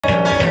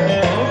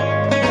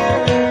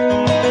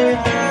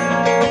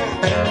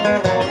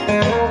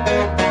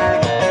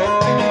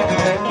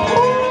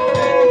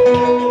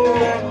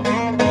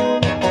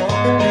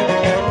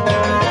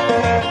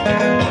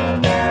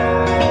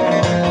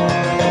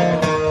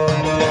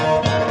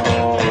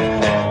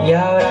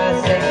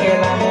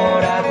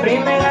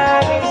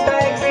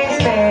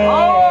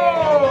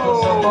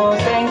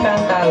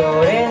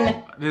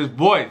his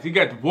voice. He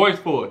got the voice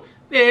for it.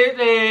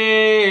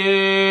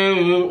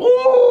 Ooh,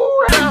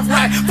 that's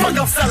right. Fuck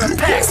up selling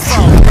packs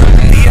phone.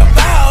 Be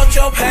about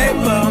your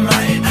paper,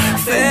 man.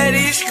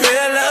 Fetty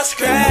Skrilla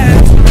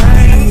scratch,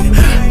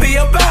 man. Be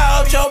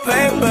about your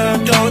paper.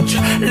 Don't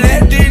you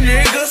let these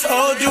niggas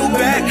hold you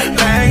back,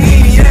 man.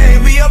 Yeah,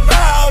 be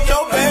about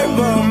your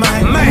paper,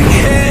 man.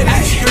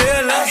 Fetty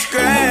Skrilla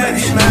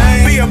scratch,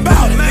 man. Be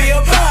about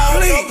your paper.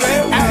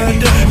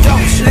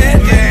 Don't you let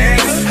these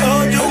niggas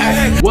hold you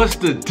back. what's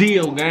the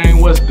deal,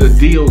 gang? What's the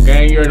deal,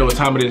 gang? You already know what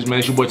time it is, man.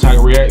 It's your boy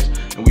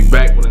TycoReacts, and we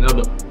back with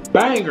another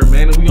banger,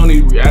 man. And we on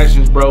these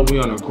reactions, bro. We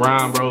on the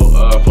grind, bro.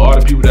 For all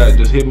the people that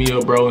just hit me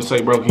up, bro, and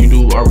say, bro, can you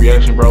do our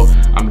reaction, bro?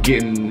 I'm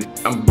getting to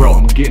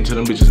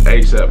them bitches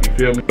ASAP. You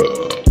feel me?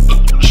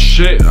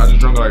 Shit, I just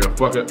drank like a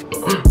fucking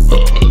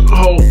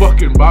whole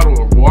fucking bottle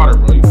of water,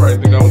 bro. You probably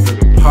think I was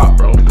drinking pop,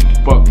 bro.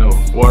 Fuck no,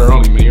 water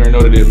only, man. You already know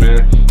what it is,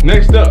 man.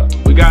 Next up,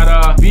 we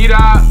got Vida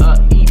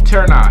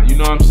Eterna. You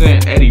know what I'm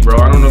saying? Eddie, bro.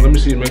 I don't know. Let me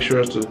see. Make sure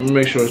it's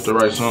the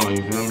right song.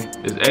 You feel me?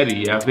 It's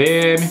Eddie. Yeah,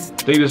 man. I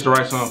think it's the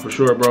right song for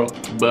sure, bro.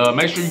 But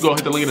make sure you go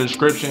hit the link in the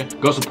description.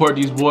 Go support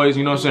these boys.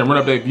 You know what I'm saying? Run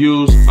up their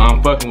views.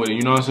 I'm fucking with it.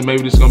 You know what I'm saying?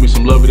 Maybe this is gonna be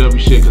some lovey-dovey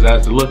shit because I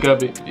have to look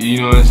up it.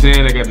 You know what I'm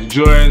saying? They got the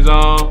Jordans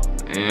on.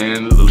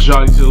 And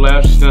Shawty to the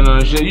left, she's standing on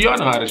the shit. Y'all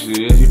know how this shit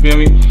is, you feel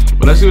me?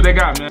 But let's see what they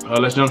got, man.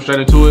 Let's jump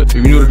straight into it. If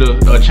you're new to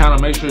the channel,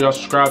 make sure y'all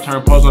subscribe,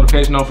 turn post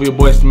notification on for your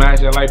boy,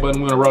 smash that like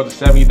button. We're gonna roll to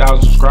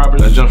 70,000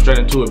 subscribers. Let's jump straight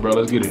into it, bro.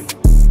 Let's get it.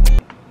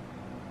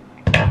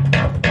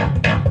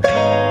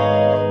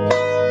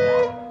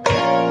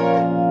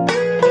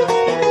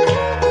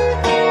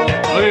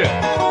 Oh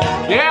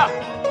yeah. Yeah!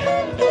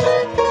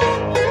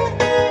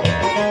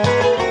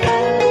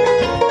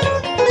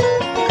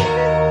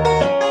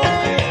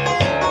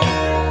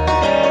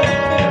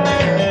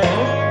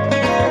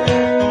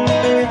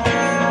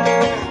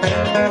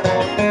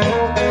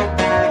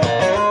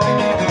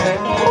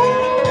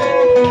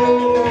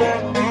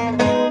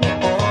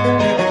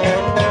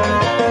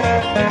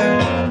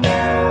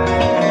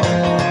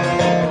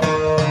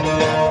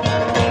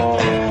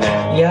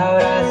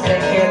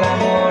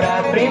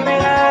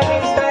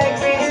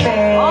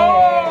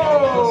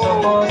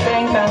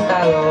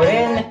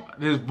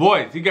 His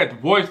voice, he got the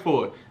voice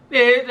for it.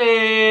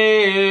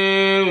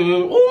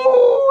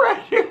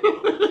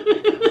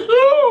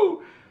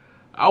 Ooh,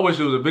 I wish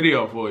it was a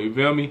video for it, you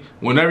feel me?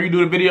 Whenever you do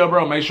the video,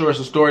 bro, make sure it's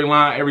a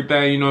storyline,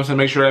 everything, you know what I'm saying?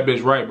 Make sure that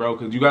bitch right, bro,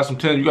 because you got some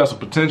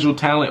potential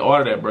talent, all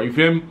of that, bro, you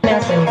feel me?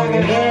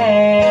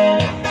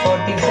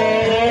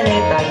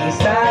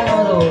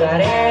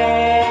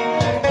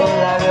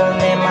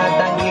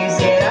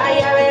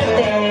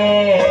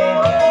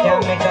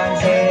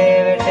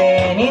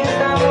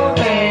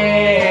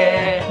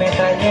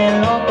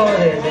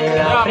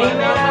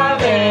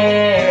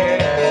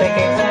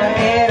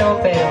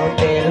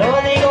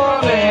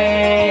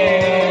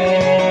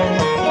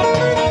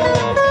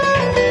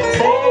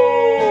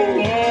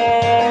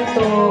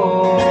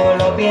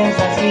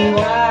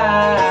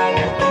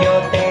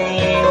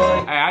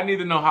 I need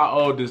to know how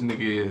old this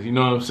nigga is, you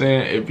know what I'm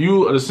saying? If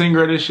you are the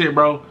singer of this shit,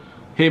 bro,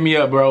 hit me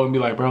up, bro, and be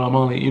like, bro, I'm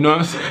only, you know what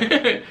I'm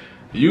saying?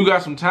 You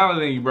got some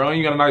talent in you, bro.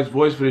 You got a nice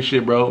voice for this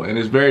shit, bro, and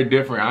it's very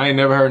different. I ain't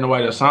never heard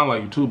nobody that sound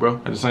like you too, bro.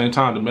 At the same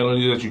time, the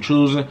melody that you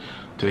choosing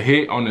to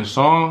hit on this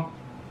song.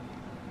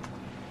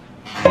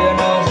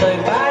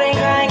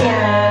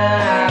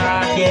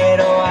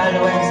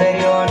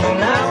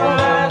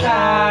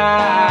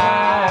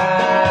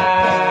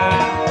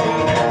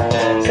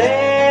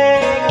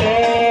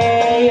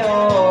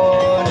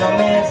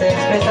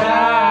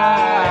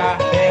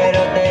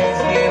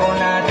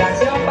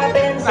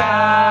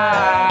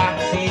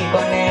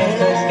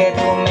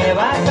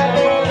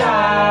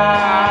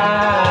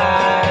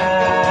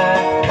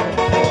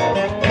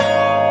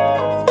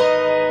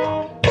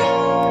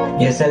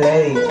 Y ese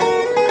lady,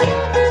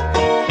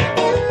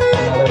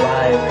 another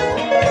vibe.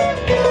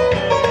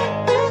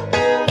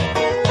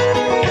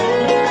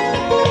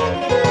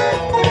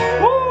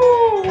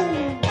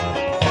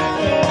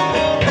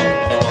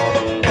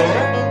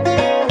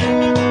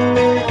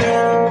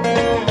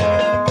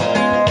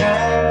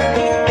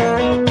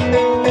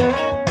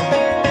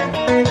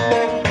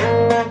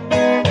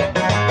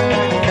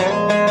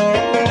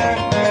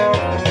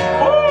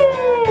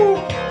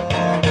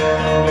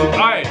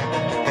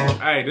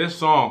 Hey, this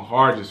song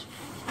hard as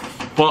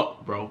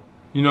fuck, bro.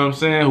 You know what I'm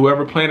saying?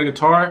 Whoever playing the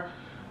guitar,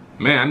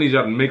 man, I need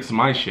y'all to mix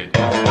my shit.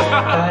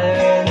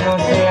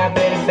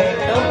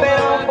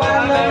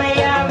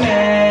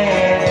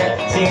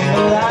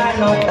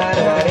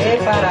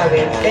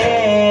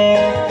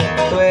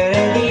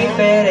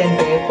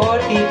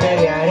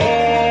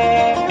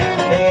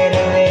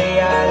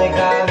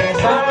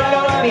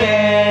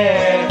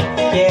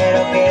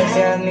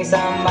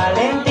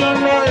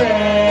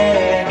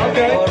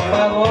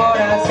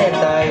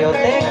 Yo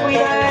te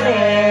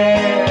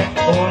cuidaré,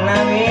 una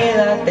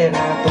vida eterna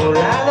a tu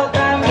lado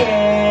también.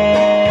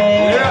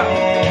 Yeah.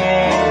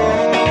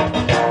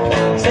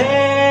 Sé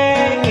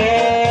que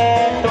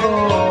tú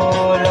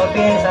lo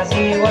piensas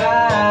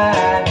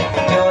igual.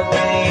 Yo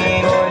te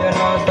digo, yo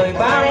no estoy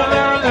para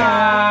engañar.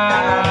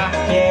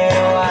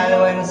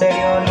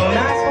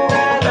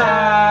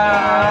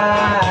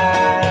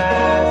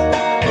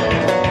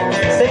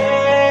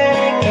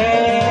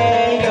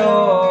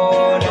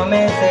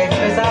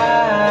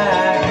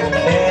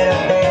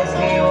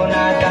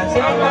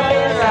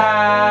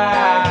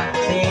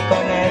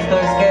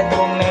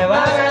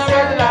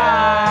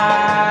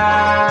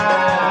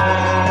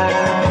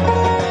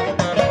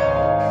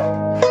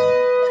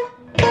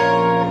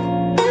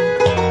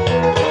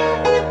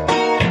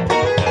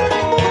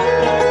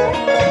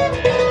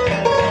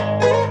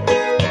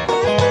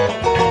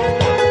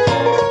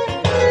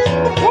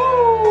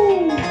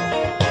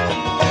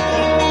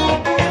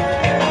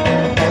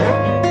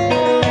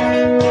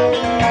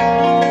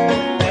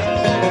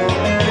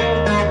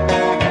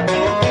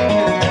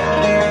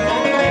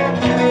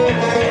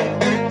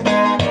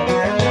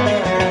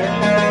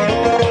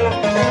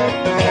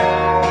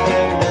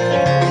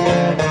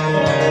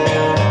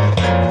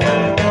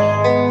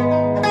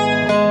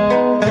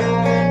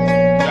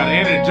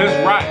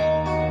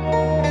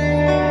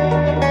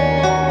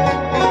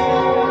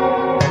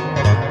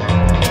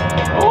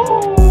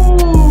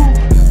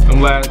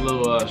 last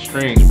little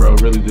strings, bro,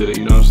 really did it.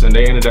 You know what I'm saying?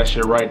 They ended that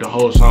shit right. The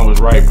whole song was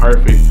right,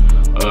 perfect.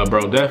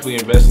 Bro, definitely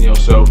invest in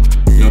yourself.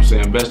 You know what I'm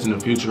saying? Invest in the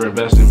future,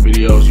 invest in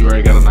videos. You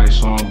already got a nice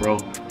song, bro.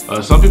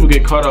 Some people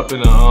get caught up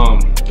in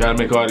the gotta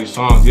make all these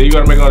songs. Yeah, you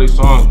gotta make all these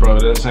songs, bro.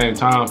 At the same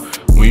time,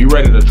 when you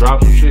ready to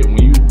drop some shit,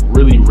 when you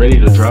really ready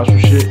to drop some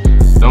shit,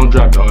 don't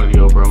drop the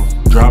audio, bro.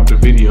 Drop the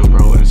video,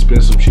 bro, and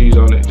spend some cheese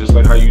on it, just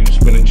like how you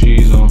spending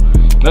cheese on.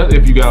 That's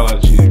if you got a lot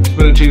of cheese. If you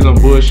spending cheese on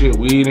bullshit,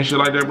 weed and shit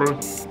like that, bro.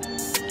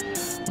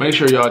 Make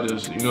sure y'all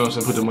just, you know what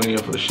I'm saying, put the money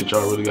up for the shit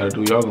y'all really gotta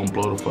do. Y'all gonna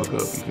blow the fuck up,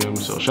 you feel me?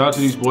 So shout out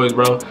to these boys,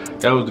 bro.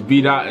 That was the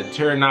Vida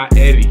Eterna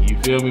Eddie, you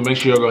feel me? Make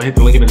sure y'all go hit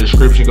the link in the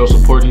description. Go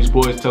support these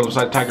boys. Tell them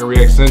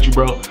TycoReacts sent you,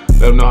 bro. Let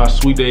them know how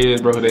sweet they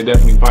is, bro. They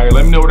definitely fire.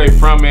 Let me know where they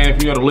from, man.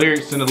 If you know the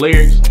lyrics, send the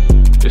lyrics.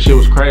 This shit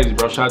was crazy,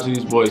 bro. Shout out to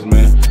these boys,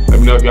 man. Let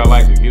me know if y'all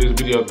like it. Give this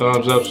video a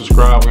thumbs up,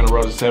 subscribe. We're gonna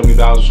roll to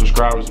 70,000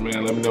 subscribers,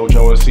 man. Let me know what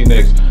y'all wanna see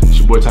next. It's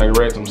your boy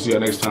TycoReacts. I'm gonna see y'all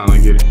next time.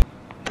 Let's get it.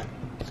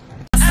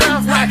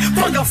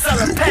 Fuck up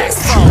selling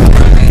packs phone.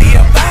 Be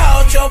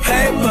about your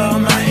paper,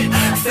 man.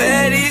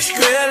 Fatty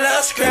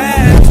skrilla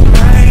scratch,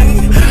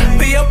 man.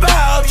 Be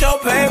about your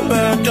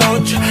paper,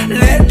 don't you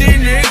let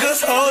these